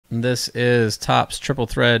This is Topps Triple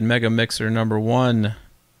Thread Mega Mixer number 1.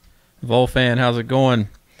 Volfan, how's it going?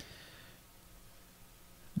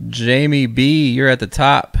 Jamie B, you're at the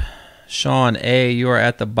top. Sean A, you are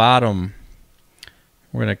at the bottom.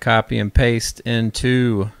 We're going to copy and paste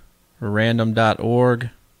into random.org.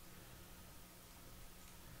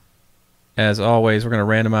 As always, we're going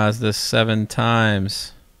to randomize this 7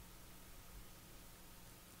 times.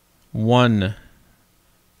 1,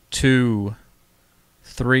 2,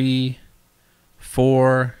 3,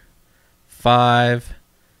 4, 5,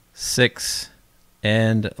 6,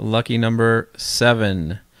 and lucky number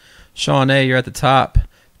 7. Sean A, you're at the top.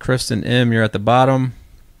 Kristen M, you're at the bottom.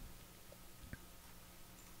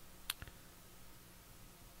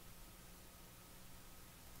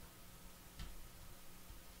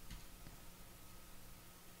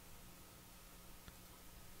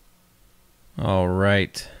 All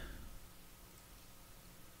right.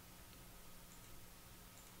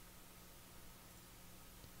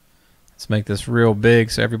 Let's make this real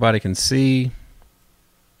big so everybody can see.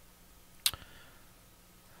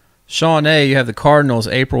 Sean A, you have the Cardinals.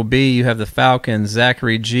 April B, you have the Falcons.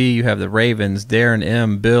 Zachary G, you have the Ravens. Darren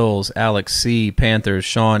M, Bills. Alex C, Panthers.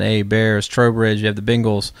 Sean A, Bears. Trowbridge, you have the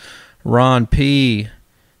Bengals. Ron P,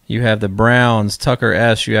 you have the Browns. Tucker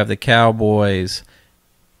S, you have the Cowboys.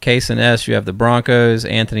 Kason S, you have the Broncos.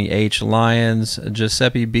 Anthony H, Lions.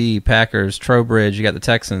 Giuseppe B, Packers. Trowbridge, you got the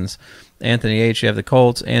Texans. Anthony H, you have the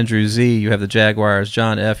Colts. Andrew Z, you have the Jaguars.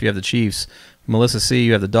 John F, you have the Chiefs. Melissa C,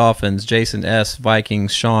 you have the Dolphins. Jason S,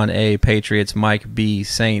 Vikings. Sean A, Patriots. Mike B,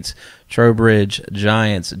 Saints. Trowbridge,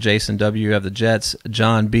 Giants. Jason W, you have the Jets.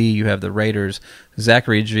 John B, you have the Raiders.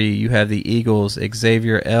 Zachary G, you have the Eagles.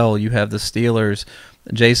 Xavier L, you have the Steelers.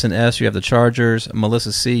 Jason S, you have the Chargers.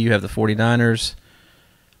 Melissa C, you have the 49ers.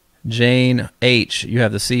 Jane H, you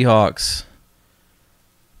have the Seahawks.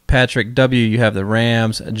 Patrick W, you have the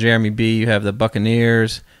Rams. Jeremy B, you have the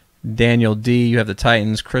Buccaneers. Daniel D, you have the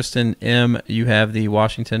Titans. Kristen M, you have the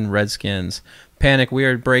Washington Redskins. Panic, we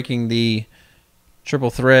are breaking the Topps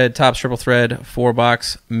Triple Thread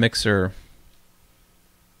 4-box mixer.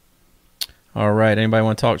 All right, anybody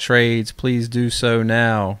want to talk trades, please do so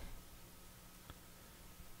now.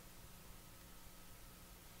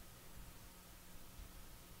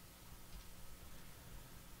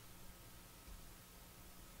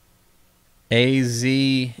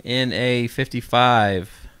 AZNA55.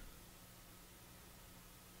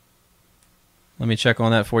 Let me check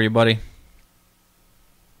on that for you, buddy.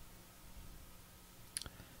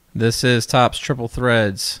 This is Topps Triple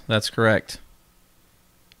Threads. That's correct.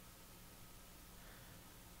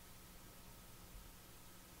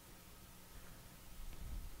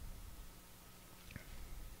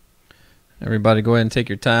 Everybody go ahead and take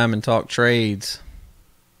your time and talk trades.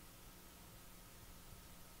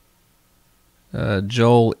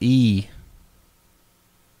 Joel E.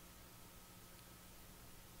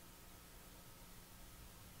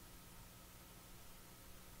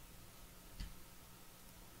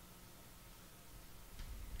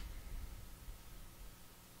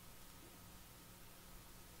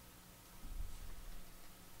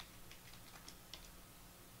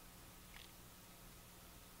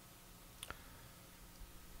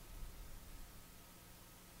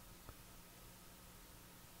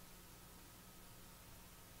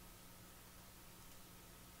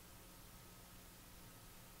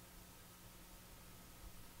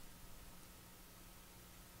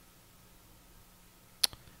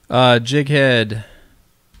 Jighead.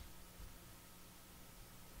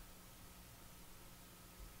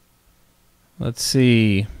 Let's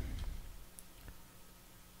see.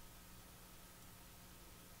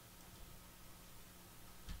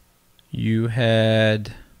 You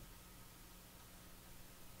had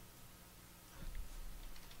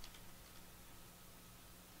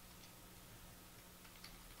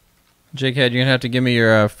Jighead, you're gonna have to give me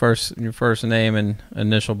your first name and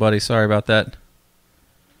initial, buddy. Sorry about that.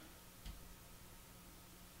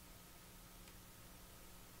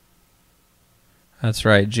 That's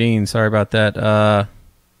right, Gene. Sorry about that.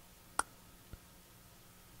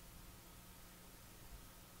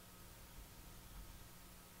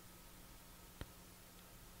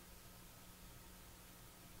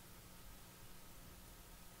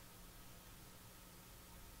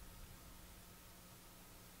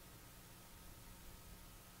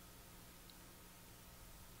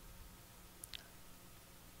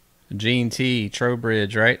 Gene T.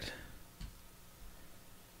 Trowbridge, right?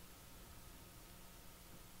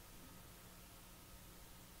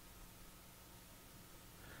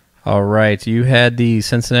 All right, you had the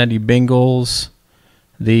Cincinnati Bengals,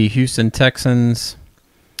 the Houston Texans,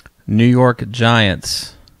 New York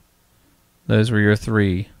Giants. Those were your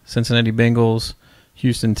three. Cincinnati Bengals,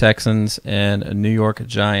 Houston Texans, and New York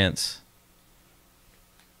Giants.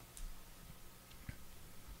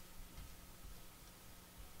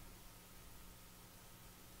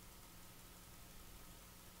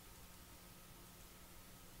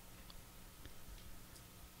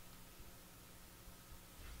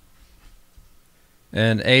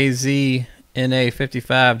 And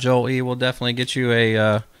AZNA55, Joel E. will definitely get you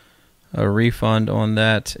a refund on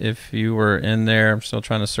that if you were in there. I'm still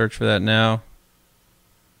trying to search for that now.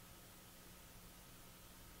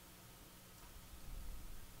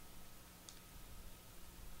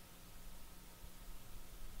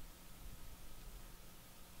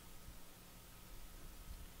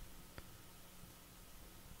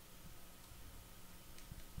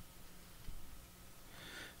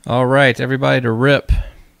 All right, everybody to rip.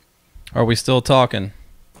 Are we still talking?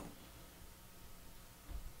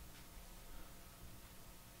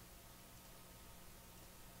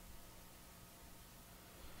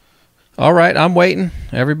 All right, I'm waiting.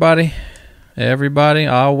 Everybody,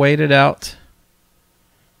 I'll wait it out.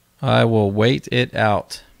 I will wait it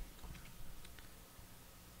out.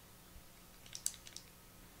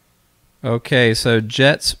 Okay, so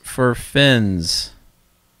Jets for Fins.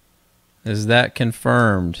 Is that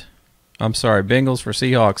confirmed? I'm sorry, Bengals for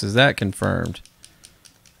Seahawks. Is that confirmed?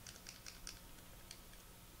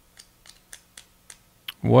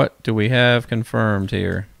 What do we have confirmed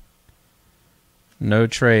here? No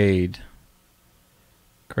trade.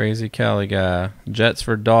 Crazy Cali guy. Jets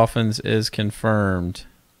for Dolphins is confirmed.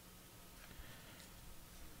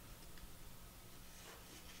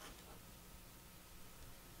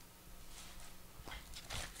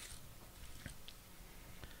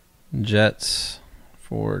 Jets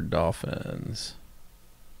for Dolphins.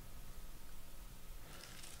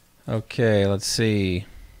 Okay, let's see.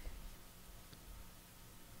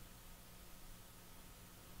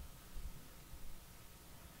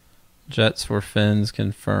 Jets for Fins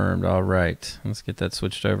confirmed. All right, let's get that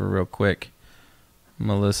switched over real quick.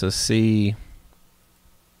 Melissa C.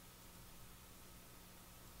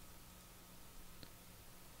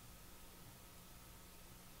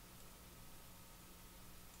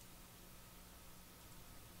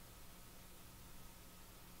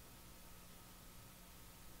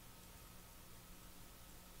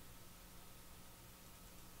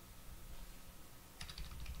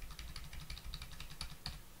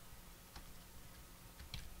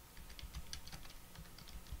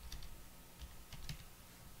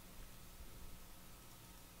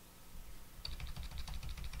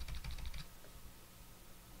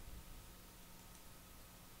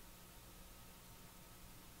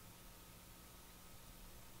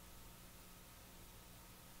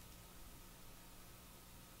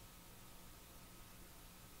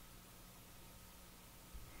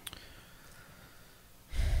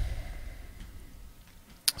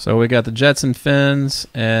 So we got the Jets and Fins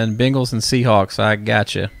and Bengals and Seahawks. I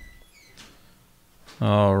gotcha.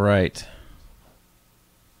 All right.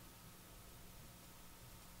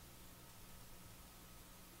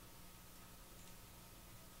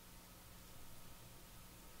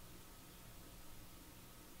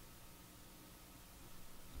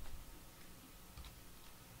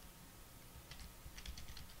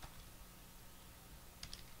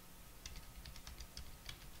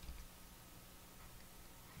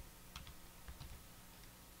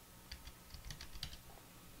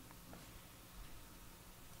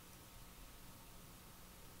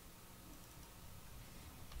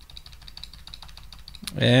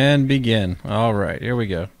 And begin. All right, here we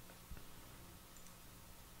go.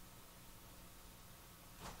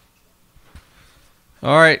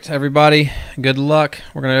 All right, everybody, good luck.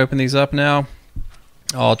 We're going to open these up now.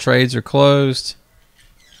 All trades are closed.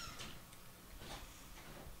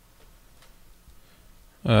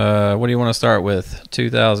 What do you want to start with?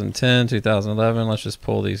 2010, 2011. Let's just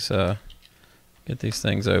pull these, get these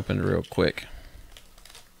things opened real quick.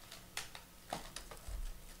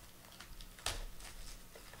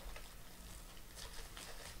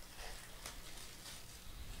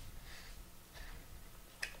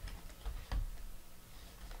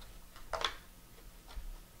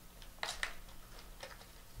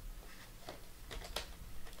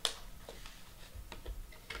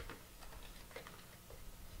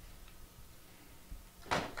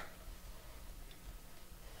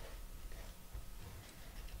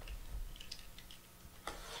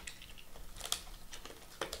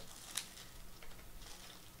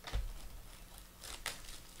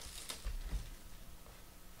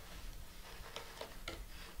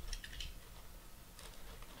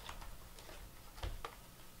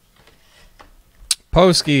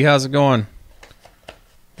 Posky, how's it going?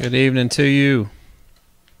 Good evening to you.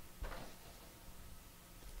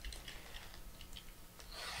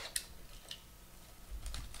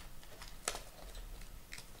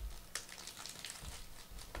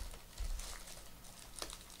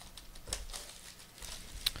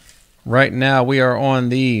 Right now we are on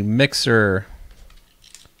the Mixer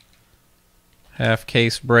half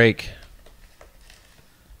case break.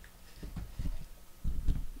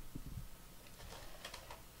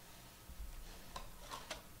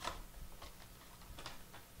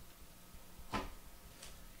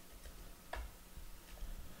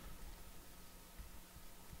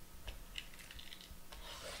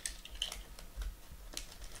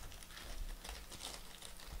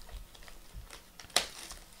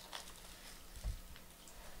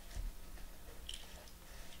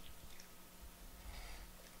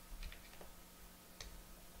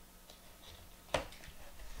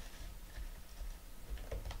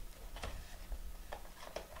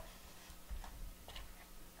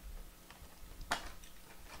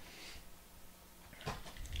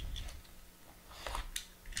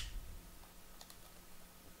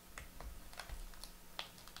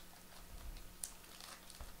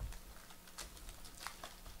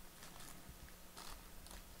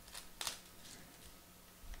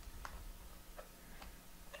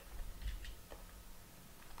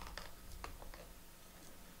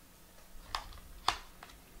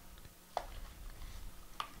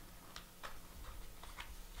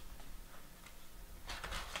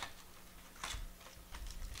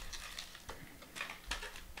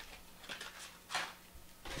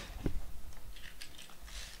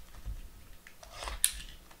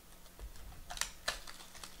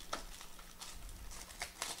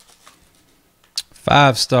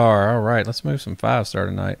 Five-star. All right, let's move some five-star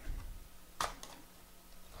tonight.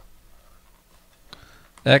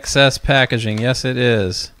 Excess packaging. Yes, it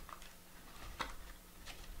is.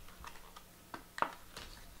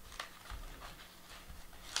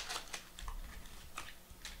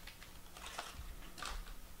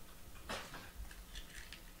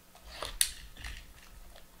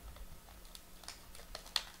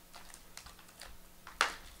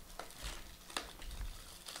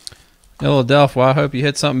 Philadelphia, I hope you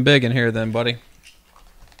hit something big in here then, buddy.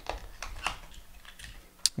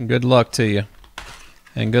 And good luck to you.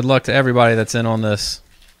 And good luck to everybody that's in on this.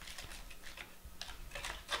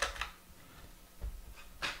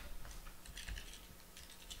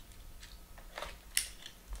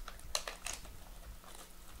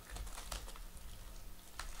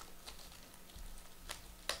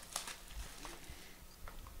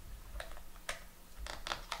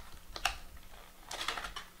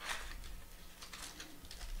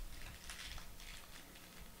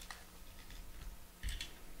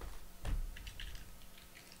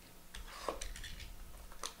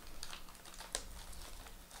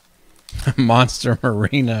 Monster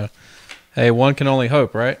Marino. Hey, one can only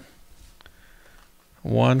hope, right?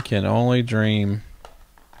 One can only dream.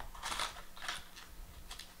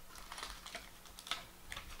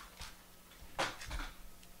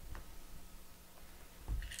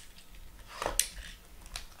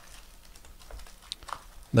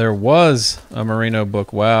 There was a Marino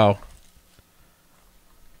book. Wow.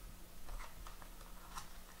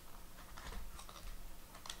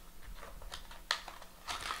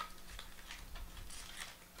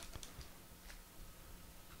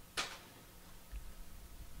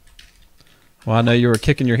 Well, I know you were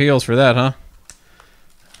kicking your heels for that, huh?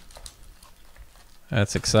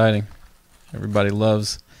 That's exciting. Everybody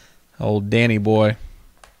loves old Danny boy.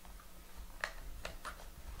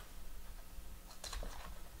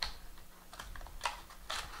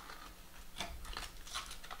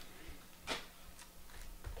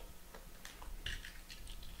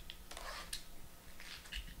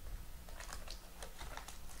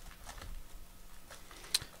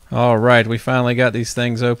 All right, we finally got these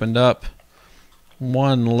things opened up.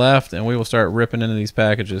 One left, and we will start ripping into these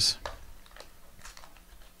packages.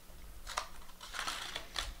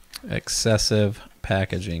 Excessive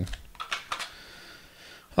packaging.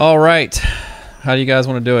 All right. How do you guys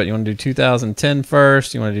want to do it? You want to do 2010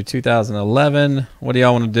 first? You want to do 2011? What do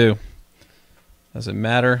y'all want to do? Does it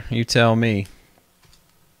matter? You tell me.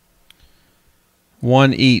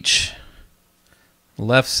 One each.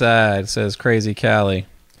 Left side says Crazy Cali.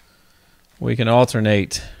 We can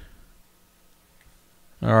alternate.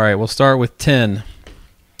 All right, we'll start with 10.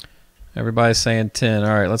 Everybody's saying 10.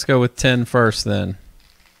 All right, let's go with 10 first then.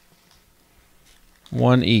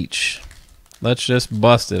 One each. Let's just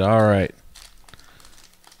bust it. All right.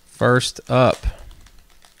 First up.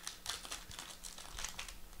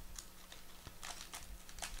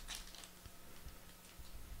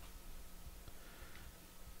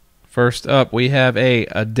 First up, we have a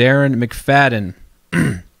Darren McFadden.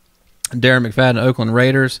 Darren McFadden, Oakland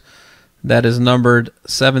Raiders. That is numbered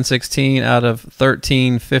 716 out of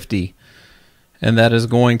 1350. And that is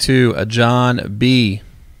going to a John B.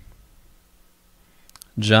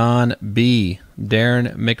 John B.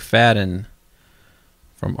 Darren McFadden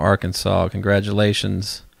from Arkansas.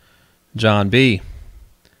 Congratulations, John B.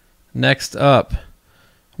 Next up,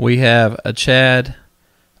 we have a Chad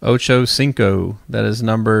Ochocinco that is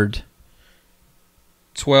numbered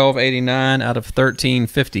 1289 out of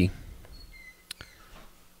 1350.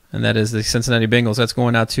 And that is the Cincinnati Bengals. That's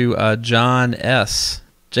going out to Jason S.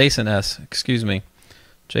 Jason S.,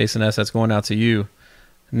 that's going out to you.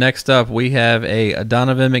 Next up, we have a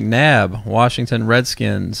Donovan McNabb, Washington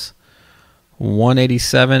Redskins,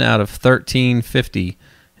 187 out of 1350.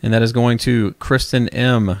 And that is going to Kristen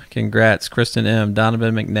M. Congrats, Kristen M.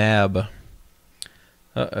 Donovan McNabb.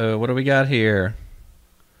 What do we got here?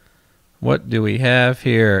 What do we have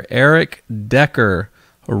here? Eric Decker,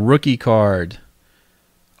 a rookie card.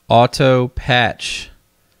 Auto patch.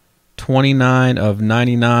 29 of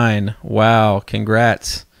 99. Wow,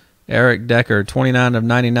 congrats. Eric Decker, 29 of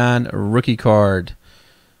 99, rookie card.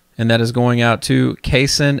 And that is going out to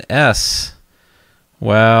Kason S.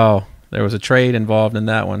 Wow, there was a trade involved in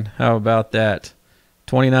that one. How about that?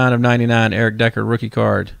 29 of 99, Eric Decker, rookie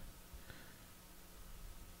card.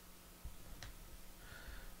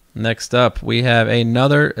 Next up, we have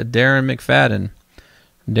another Darren McFadden.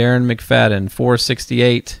 Darren McFadden,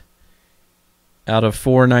 468 out of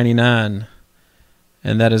 499.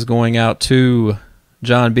 And that is going out to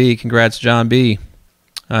John B. Congrats, John B.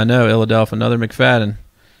 I know, Philadelphia, another McFadden.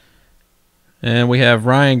 And we have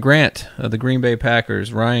Ryan Grant of the Green Bay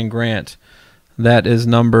Packers. Ryan Grant, that is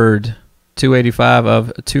numbered 285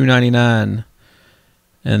 of 299.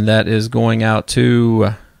 And that is going out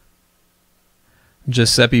to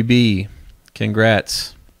Giuseppe B.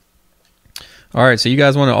 Congrats. All right, so you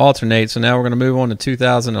guys want to alternate, so now we're going to move on to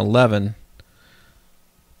 2011.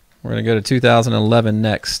 We're going to go to 2011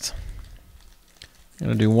 next. I'm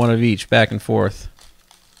going to do one of each, back and forth.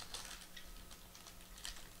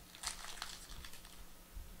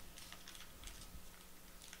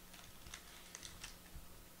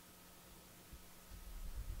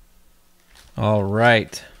 All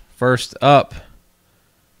right, first up,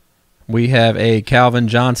 we have a Calvin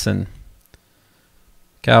Johnson.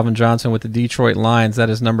 Calvin Johnson with the Detroit Lions.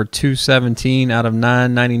 That is number 217 out of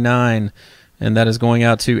 999. And that is going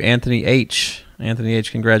out to Anthony H. Anthony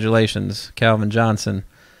H., congratulations, Calvin Johnson.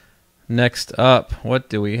 Next up, what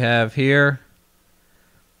do we have here?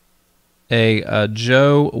 A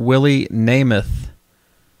Joe Willie Namath.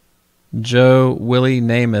 Joe Willie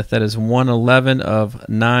Namath. That is 111 of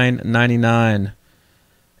 999.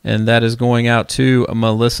 And that is going out to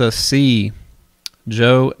Melissa C.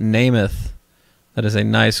 Joe Namath. That is a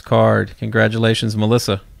nice card. Congratulations,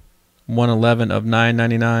 Melissa. 111 of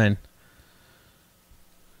 999.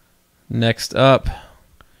 Next up,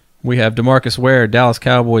 we have DeMarcus Ware, Dallas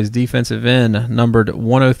Cowboys defensive end, numbered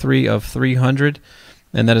 103 of 300.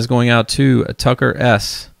 And that is going out to Tucker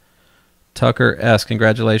S. Tucker S.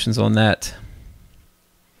 Congratulations on that.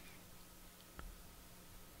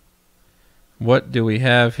 What do we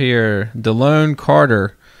have here? DeLone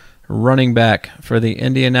Carter, running back for the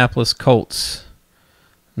Indianapolis Colts.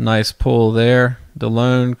 Nice pull there.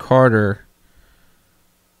 DeLone Carter.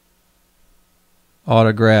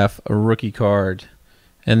 Autograph, a rookie card.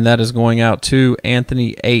 And that is going out to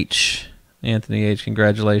Anthony H. Anthony H.,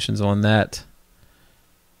 congratulations on that.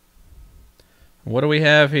 What do we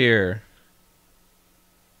have here?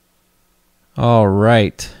 All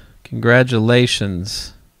right.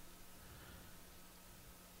 Congratulations.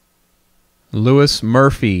 Lewis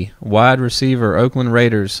Murphy, wide receiver, Oakland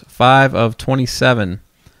Raiders, 5 of 27.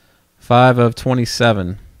 5 of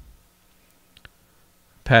 27.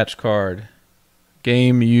 Patch card.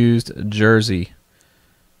 Game used jersey.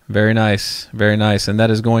 Very nice. Very nice. And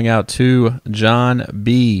that is going out to John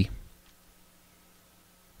B.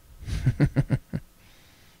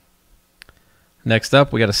 Next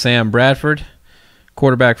up, we got a Sam Bradford,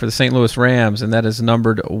 quarterback for the St. Louis Rams, and that is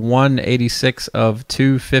numbered 186 of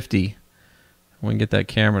 250. We can get that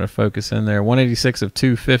camera to focus in there. 186 of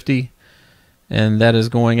 250. And that is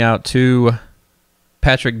going out to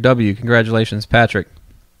Patrick W. Congratulations, Patrick.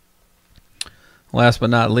 Last but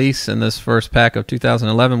not least, in this first pack of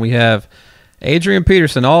 2011, we have Adrian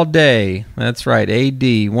Peterson all day. That's right, AD,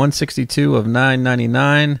 162 of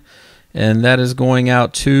 999. And that is going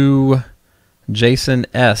out to Jason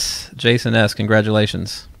S. Jason S.,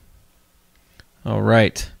 congratulations. All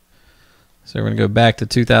right. So we're going to go back to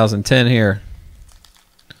 2010 here.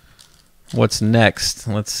 What's next?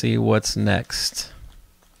 Let's see what's next.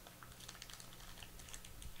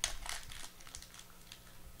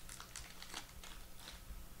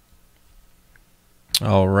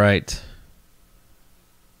 All right.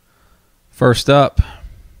 First up,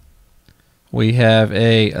 We have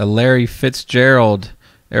a Larry Fitzgerald,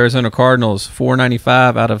 Arizona Cardinals,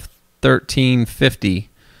 495 out of 1350.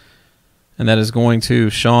 And that is going to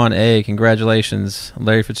Sean A. Congratulations,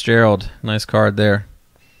 Larry Fitzgerald. Nice card there.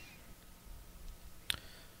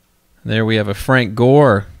 There we have a Frank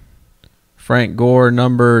Gore. Frank Gore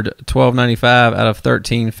numbered 1295 out of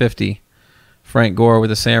 1350. Frank Gore with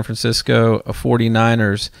the San Francisco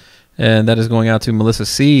 49ers. And that is going out to Melissa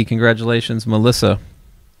C. Congratulations, Melissa.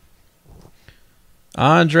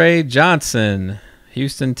 Andre Johnson,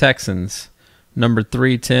 Houston Texans, numbered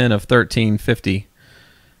 310 of 1350.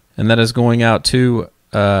 And that is going out to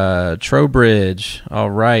Trowbridge. All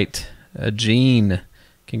right. Gene.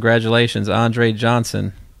 Congratulations, Andre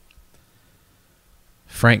Johnson.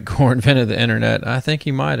 Frank Gore invented the internet. I think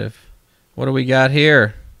he might have. What do we got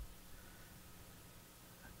here?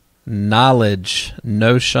 Knowledge.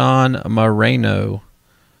 Noshawn Moreno.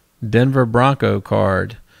 Denver Bronco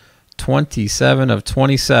card. 27 of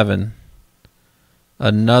 27.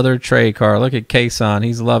 Another trade card. Look at Kason.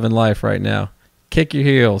 He's loving life right now. Kick your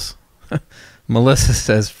heels. Melissa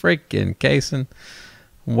says, freaking Kason.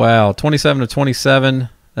 Wow, 27 of 27.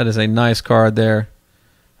 That is a nice card there.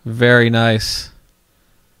 Very nice.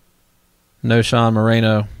 Noshawn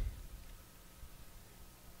Moreno.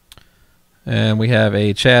 And we have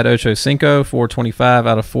a Chad Ochocinco, 425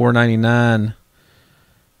 out of 499.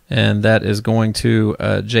 And that is going to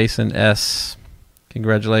Jason S.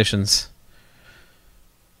 Congratulations.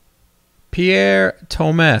 Pierre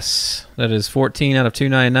Thomas, that is 14 out of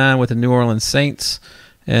 299 with the New Orleans Saints,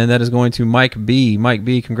 and that is going to Mike B. Mike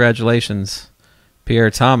B, congratulations. Pierre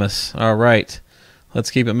Thomas. All right,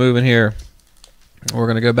 let's keep it moving here. We're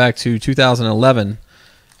going to go back to 2011.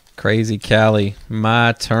 Crazy Cali,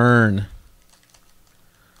 my turn.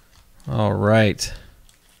 All right.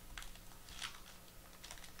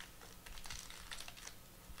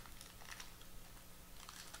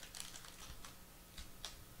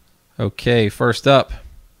 Okay, first up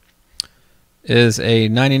is a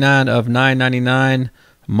 99 of 999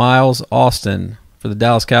 Miles Austin for the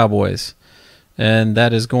Dallas Cowboys. And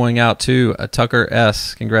that is going out to a Tucker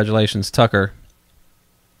S. Congratulations, Tucker.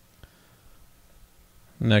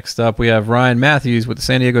 Next up, we have Ryan Matthews with the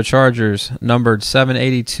San Diego Chargers, numbered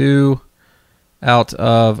 782 out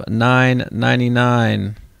of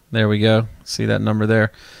 999. There we go. See that number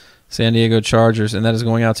there. San Diego Chargers, and that is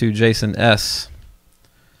going out to Jason S.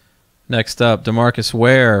 Next up, DeMarcus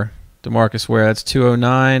Ware. DeMarcus Ware, that's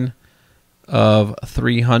 209 of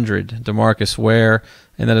 300. DeMarcus Ware,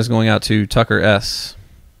 and that is going out to Tucker S.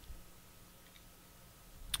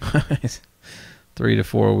 3 to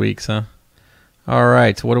 4 weeks, huh? All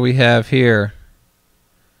right, what do we have here?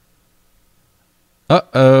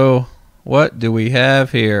 Uh-oh. What do we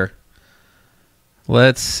have here?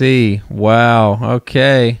 Let's see. Wow,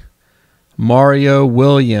 okay. Mario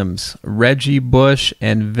Williams, Reggie Bush,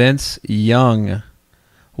 and Vince Young.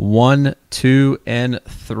 1, 2, and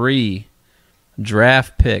 3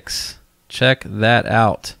 draft picks. Check that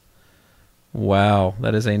out. Wow,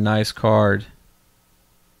 that is a nice card.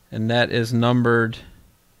 And that is numbered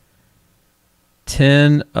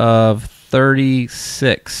 10 of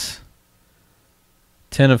 36.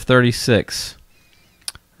 10 of 36.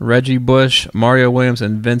 Reggie Bush, Mario Williams,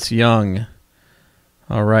 and Vince Young.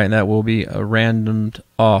 All right, and that will be randomed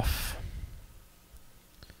off.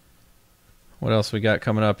 What else we got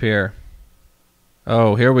coming up here?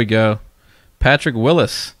 Oh, here we go. Patrick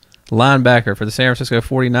Willis, linebacker for the San Francisco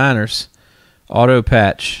 49ers. Auto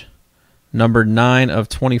patch, number 9 of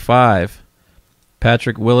 25.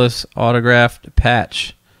 Patrick Willis autographed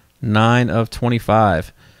patch, 9 of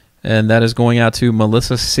 25. And that is going out to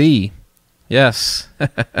Melissa C. Yes.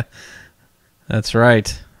 That's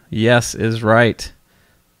right. Yes is right.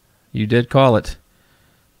 You did call it.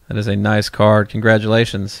 That is a nice card.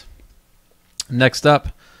 Congratulations. Next up,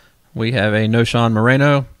 we have a Noshawn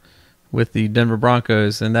Moreno with the Denver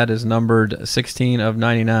Broncos, and that is numbered 16 of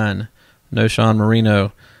 99. Noshawn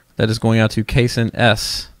Moreno. That is going out to Kason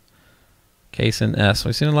S. Kason S.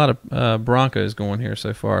 We've seen a lot of Broncos going here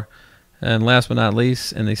so far. And last but not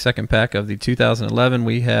least, in the second pack of the 2011,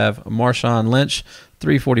 we have Marshawn Lynch,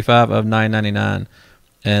 345 of 999.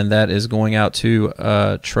 And that is going out to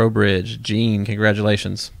Trowbridge. Gene,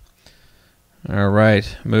 congratulations. All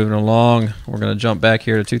right, moving along. We're going to jump back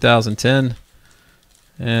here to 2010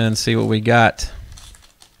 and see what we got.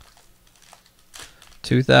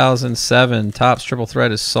 2007, Topps Triple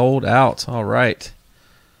Threat is sold out. All right.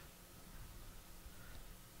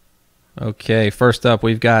 Okay, first up,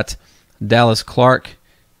 we've got Dallas Clark,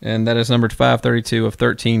 and that is numbered 532 of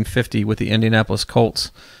 1350 with the Indianapolis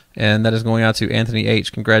Colts. And that is going out to Anthony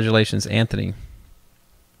H. Congratulations, Anthony.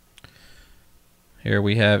 Here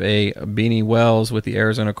we have a Beanie Wells with the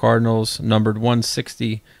Arizona Cardinals, numbered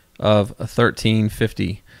 160 of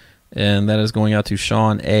 1350. And that is going out to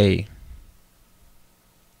Sean A.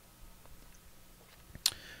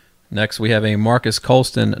 Next, we have a Marcus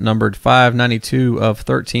Colston, numbered 592 of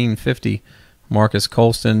 1350. Marcus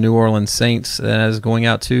Colston, New Orleans Saints. That is going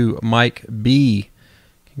out to Mike B.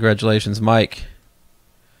 Congratulations, Mike.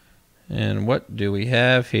 And what do we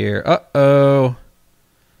have here? Uh-oh.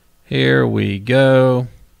 Here we go.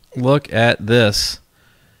 Look at this.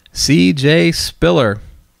 C.J. Spiller.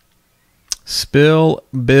 Spill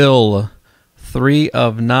Bill. 3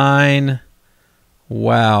 of 9.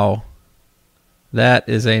 Wow. That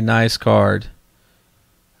is a nice card.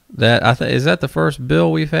 Is that the first Bill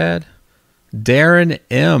we've had? Darren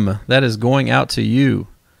M. That is going out to you.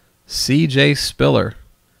 C.J. Spiller.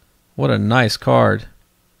 What a nice card.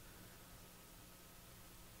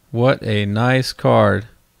 What a nice card.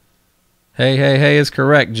 Hey is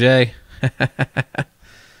correct, Jay.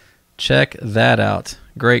 Check that out.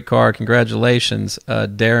 Great card. Congratulations,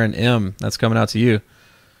 Darren M. That's coming out to you.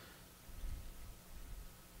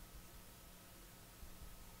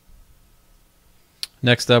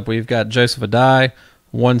 Next up, we've got Joseph Adai,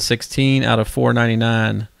 116 out of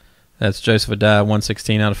 499. That's Joseph Adai,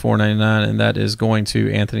 116 out of 499, and that is going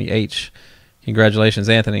to Anthony H. Congratulations,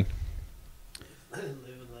 Anthony.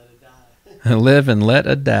 Live and let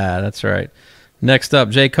it die. That's right. Next up,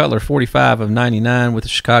 Jay Cutler, 45 of 99 with the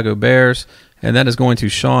Chicago Bears, and that is going to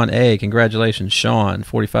Sean A. Congratulations, Sean,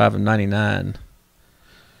 45 of 99.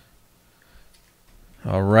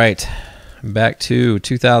 All right, back to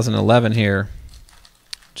 2011 here.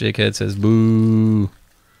 Jake Head says, boo.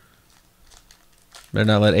 Better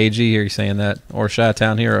not let AG hear you saying that, or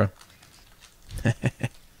Chi-Town Hero.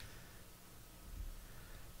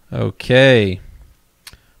 Okay.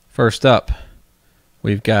 First up,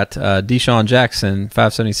 we've got Deshaun Jackson,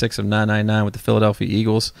 576 of 999 with the Philadelphia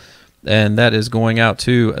Eagles. And that is going out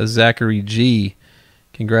to Zachary G.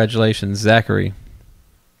 Congratulations, Zachary.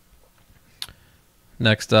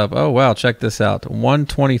 Next up, oh, wow, check this out.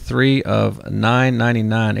 123 of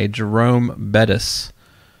 999, a Jerome Bettis.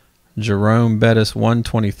 Jerome Bettis,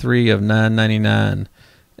 123 of 999.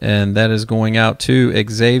 And that is going out to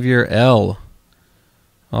Xavier L.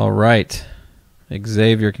 All right.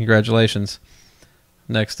 Xavier, congratulations.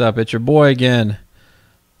 Next up, it's your boy again.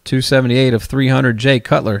 278 of 300, Jay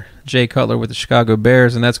Cutler. Jay Cutler with the Chicago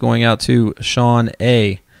Bears, and that's going out to Sean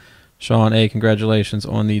A. Sean A., congratulations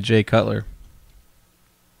on the Jay Cutler.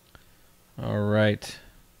 All right.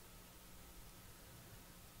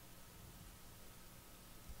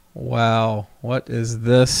 Wow, what is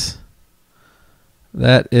this?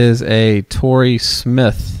 That is a Torrey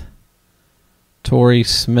Smith. Torrey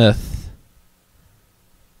Smith.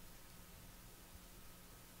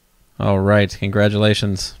 All right,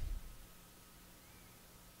 congratulations.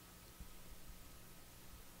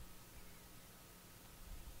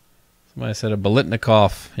 Somebody said a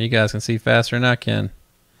Bolitnikov. You guys can see faster than I can.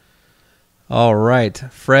 All right,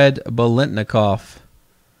 Fred Bolitnikov.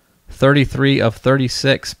 33 of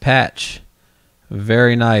 36 patch.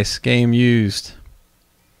 Very nice. Game used.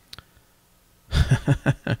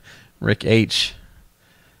 Rick H.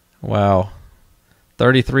 Wow.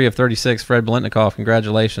 33 of 36, Fred Bolitnikov.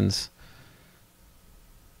 Congratulations.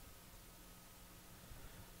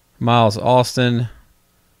 Miles Austin.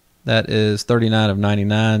 That is 39 of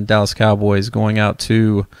 99. Dallas Cowboys going out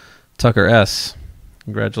to Tucker S.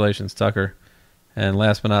 Congratulations, Tucker. And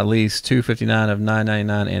last but not least, 259 of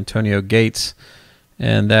 999, Antonio Gates.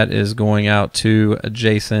 And that is going out to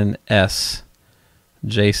Jason S.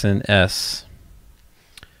 Jason S.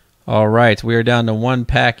 All right, we are down to one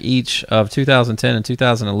pack each of 2010 and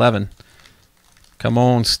 2011. Come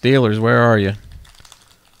on, Steelers, where are you?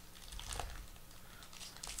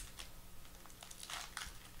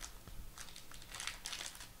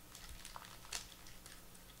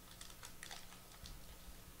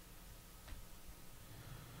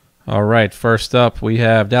 All right, first up we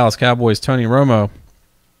have Dallas Cowboys Tony Romo,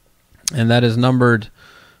 and that is numbered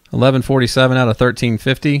 1147 out of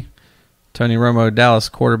 1350. Tony Romo, Dallas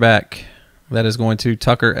quarterback. That is going to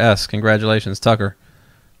Tucker S. Congratulations, Tucker.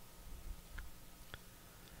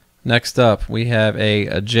 Next up, we have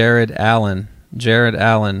a Jared Allen. Jared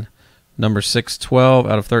Allen, number 612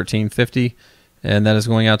 out of 1350, and that is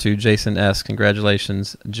going out to Jason S.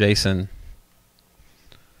 Congratulations, Jason.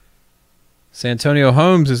 Santonio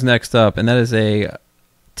Holmes is next up, and that is a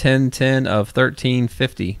 1010 of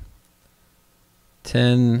 1350.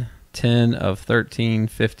 1010 of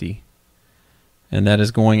 1350. And that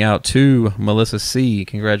is going out to Melissa C.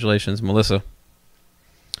 Congratulations, Melissa.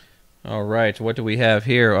 All right, what do we have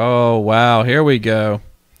here? Oh, wow, here we go.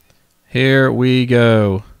 Here we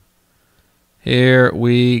go. Here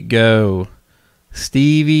we go.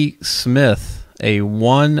 Stevie Smith, a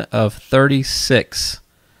 1 of 36.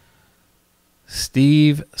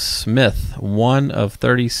 Steve Smith, 1 of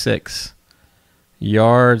 36.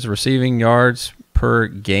 Yards, receiving yards per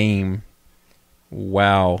game.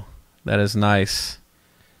 Wow, that is nice.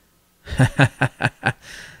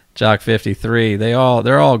 Jock 53. They're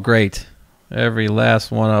all great. Every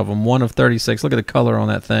last one of them. 1 of 36. Look at the color on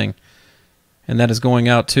that thing. And that is going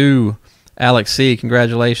out to Alex C.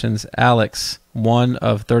 Congratulations, Alex. 1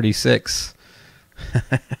 of 36.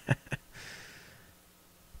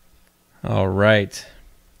 All right.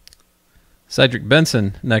 Cedric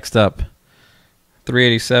Benson next up.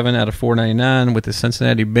 387 out of 499 with the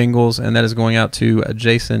Cincinnati Bengals, and that is going out to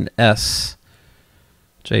Jason S.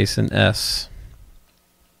 Jason S.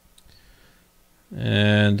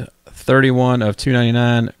 And 31 of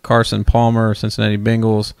 299, Carson Palmer, Cincinnati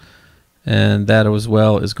Bengals, and that as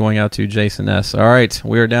well is going out to Jason S. All right,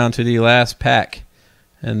 we are down to the last pack,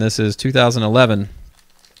 and this is 2011.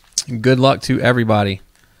 Good luck to everybody.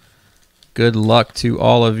 Good luck to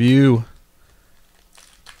all of you.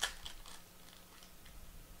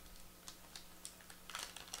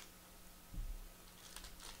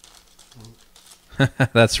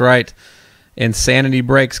 That's right. Insanity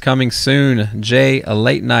breaks coming soon. Jay, a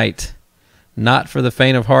late night. Not for the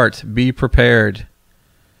faint of heart. Be prepared.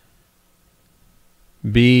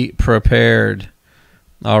 Be prepared.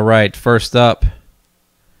 All right. First up,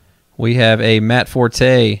 we have a Matt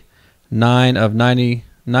Forte,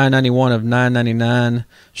 991 of 999,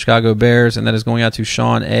 Chicago Bears, and that is going out to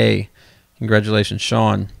Sean A. Congratulations,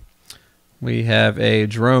 Sean. We have a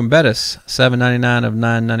Jerome Bettis, 799 of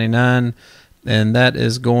 999. And that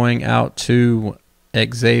is going out to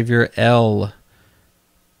Xavier L.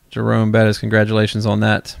 Jerome Bettis, congratulations on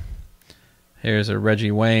that. Here's a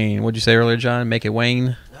Reggie Wayne. What'd you say earlier, John? Make it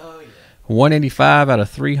Wayne? Oh, yeah. 185 out of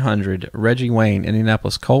 300. Reggie Wayne,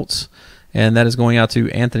 Indianapolis Colts. And that is going out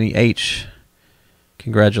to Anthony H.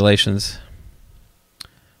 Congratulations.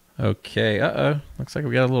 Okay, looks like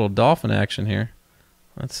we got a little Dolphin action here.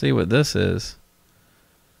 Let's see what this is.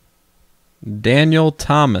 Daniel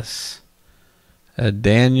Thomas.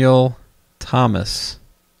 Daniel Thomas.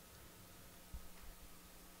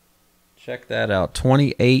 Check that out.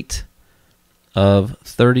 28 of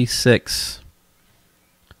 36.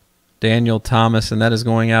 Daniel Thomas, and that is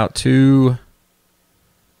going out to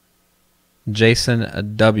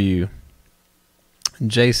Jason W.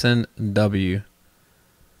 Jason W.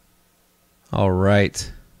 All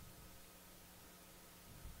right.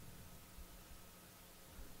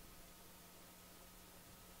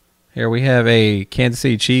 Here we have a Kansas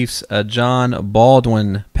City Chiefs, a John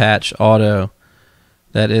Baldwin patch auto.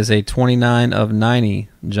 That is a 29 of 90.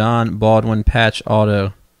 John Baldwin patch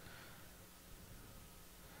auto.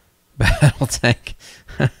 Battle Tank.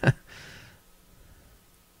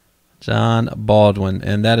 John Baldwin.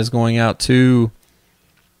 And that is going out to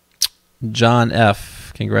John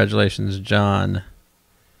F. Congratulations, John.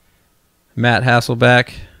 Matt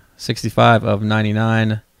Hasselback, 65 of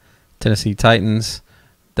 99. Tennessee Titans.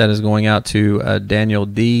 That is going out to Daniel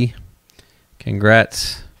D.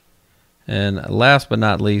 Congrats. And last but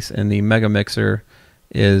not least, in the Mega Mixer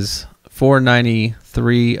is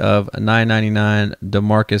 493 of 999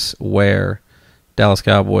 DeMarcus Ware, Dallas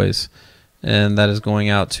Cowboys. And that is going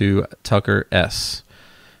out to Tucker S.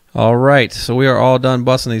 All right, so we are all done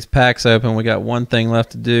busting these packs open. We got one thing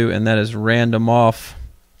left to do, and that is random off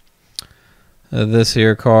this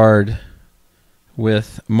here card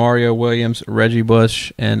with Mario Williams, Reggie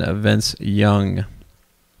Bush, and Vince Young.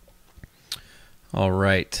 All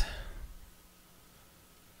right.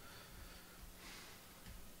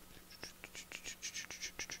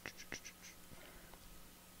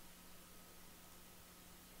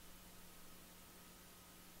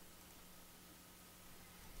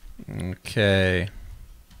 Okay.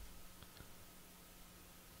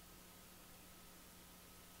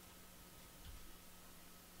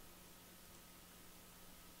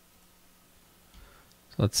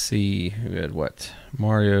 Let's see who had what.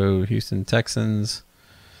 Mario, Houston Texans.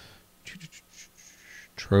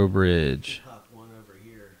 Trowbridge. Pop one over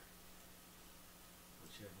here.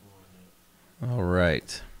 Whichever one. All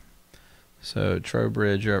right. So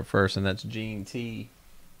Trowbridge, you're up first, and that's Gene T.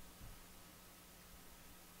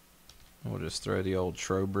 We'll just throw the old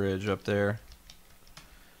Trowbridge up there.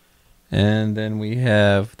 And then we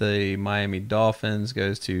have the Miami Dolphins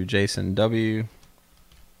goes to Jason W.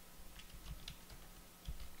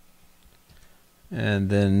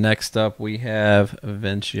 And then next up we have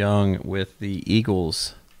Vince Young with the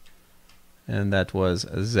Eagles. And that was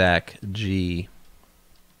Zach G.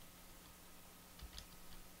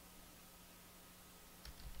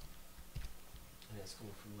 And it's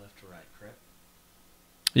going from left to right, correct?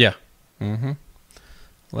 Yeah. Mm-hmm.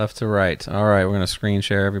 Left to right. All right, we're going to screen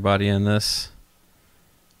share everybody in this.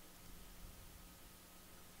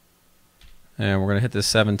 And we're going to hit this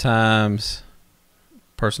 7 times.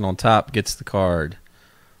 Person on top gets the card.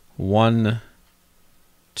 1,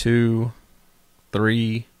 2,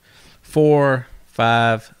 3, 4,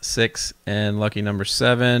 5, 6, and lucky number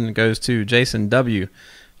 7 goes to Jason W.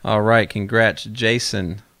 All right, congrats,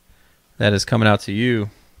 Jason. That is coming out to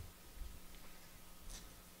you.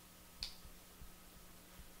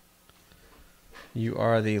 You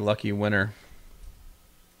are the lucky winner.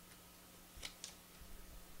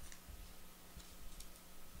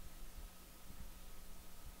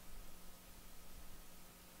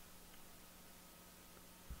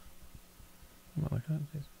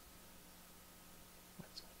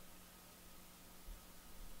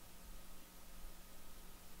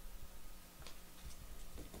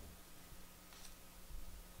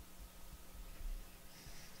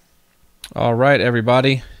 All right,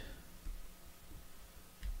 everybody.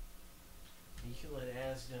 You can let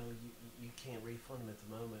Az know you can't refund them at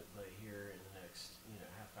the moment, but here in the next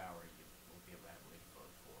half hour you will be able to have a refund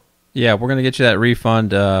for them. Yeah, we're going to get you that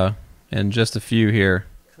refund in just a few here.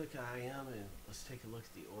 Click IM and let's take a look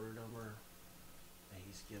at the order number that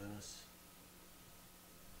he's given us.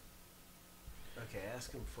 Okay,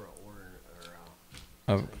 ask him for an order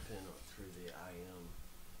or type in through the IM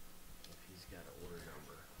if he's got an order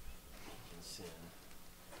number he can send.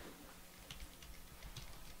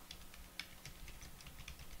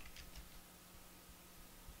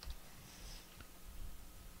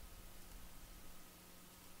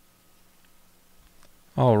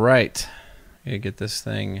 All right. Get this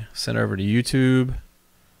thing sent over to YouTube.